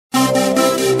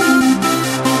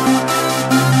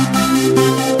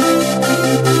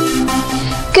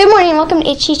welcome to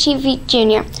HGTV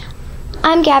Jr.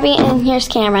 I'm Gabby, and here's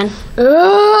Cameron.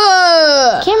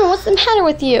 Cameron, what's the matter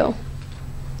with you?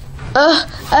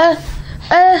 I'm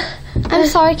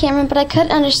sorry, Cameron, but I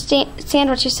couldn't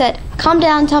understand what you said. Calm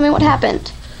down and tell me what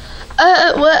happened.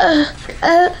 Okay, well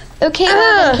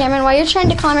then, Cameron, while you're trying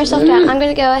to calm yourself down, I'm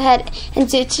going to go ahead and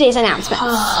do today's announcements.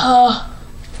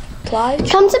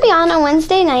 Come to Beyond on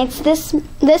Wednesday nights. This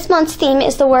month's theme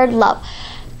is the word love.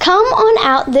 Come on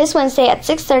out this Wednesday at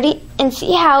 6:30 and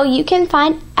see how you can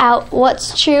find out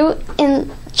what's true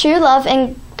love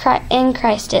in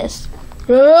Christ is. I'm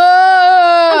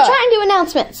trying to do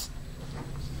announcements.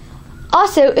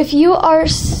 Also, if you are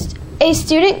a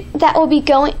student that will be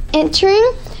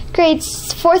entering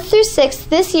grades 4th through 6th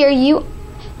this year,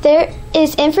 there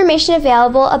is information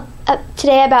available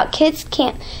today about kids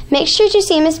camp. Make sure to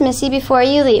see Miss Missy before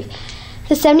you leave.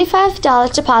 The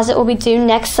 $75 deposit will be due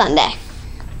next Sunday.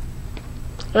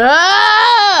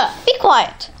 Be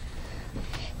quiet.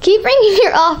 Keep bringing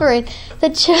your offering. The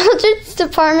children's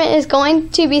department is going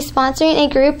to be sponsoring a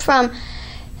group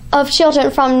of children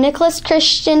from Nicholas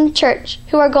Christian Church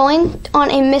who are going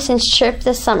on a missions trip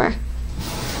this summer.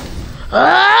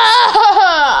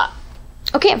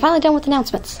 Okay, I'm finally done with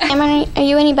announcements. Cameron, are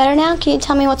you any better now? Can you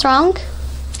tell me what's wrong?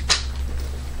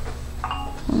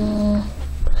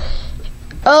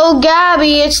 Oh,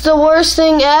 Gabby, it's the worst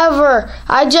thing ever.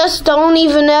 I just don't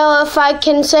even know if I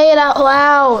can say it out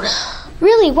loud.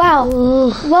 Really? Wow.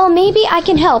 Well, maybe I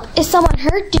can help. Is someone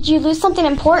hurt? Did you lose something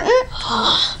important?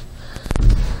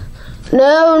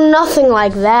 No, nothing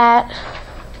like that.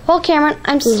 Well, Cameron,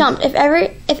 I'm stumped. If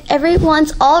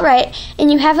everyone's all right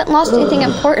and you haven't lost anything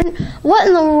important, what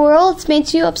in the world's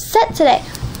made you upset today?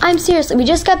 I'm seriously. We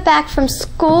just got back from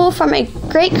school from a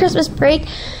great Christmas break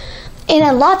and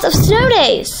had lots of snow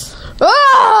days.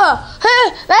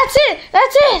 That's it.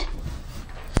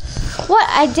 What?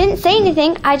 I didn't say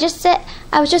anything. I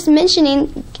was just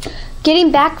mentioning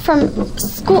getting back from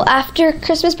school after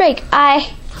Christmas break. That's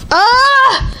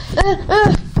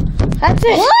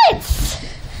it. What?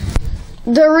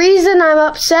 The reason I'm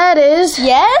upset is...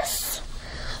 Yes?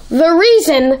 The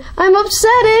reason I'm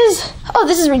upset is... Oh,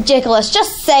 this is ridiculous.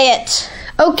 Just say it.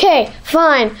 Okay,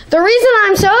 fine. The reason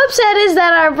I'm so upset is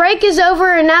that our break is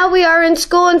over and now we are in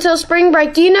school until spring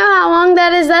break. Do you know how long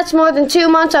that is? That's more than 2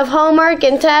 months of homework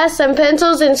and tests and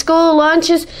pencils and school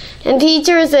lunches and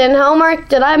teachers and homework.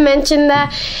 Did I mention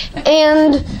that?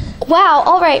 And... Wow,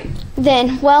 all right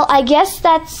then. Well, I guess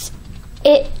that's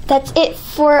it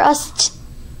for us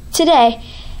today.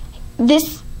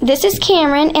 This is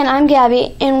Cameron, and I'm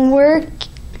Gabby, and we're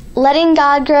letting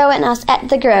God grow in us at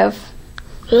the Grove.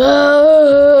 You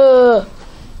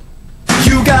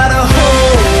gotta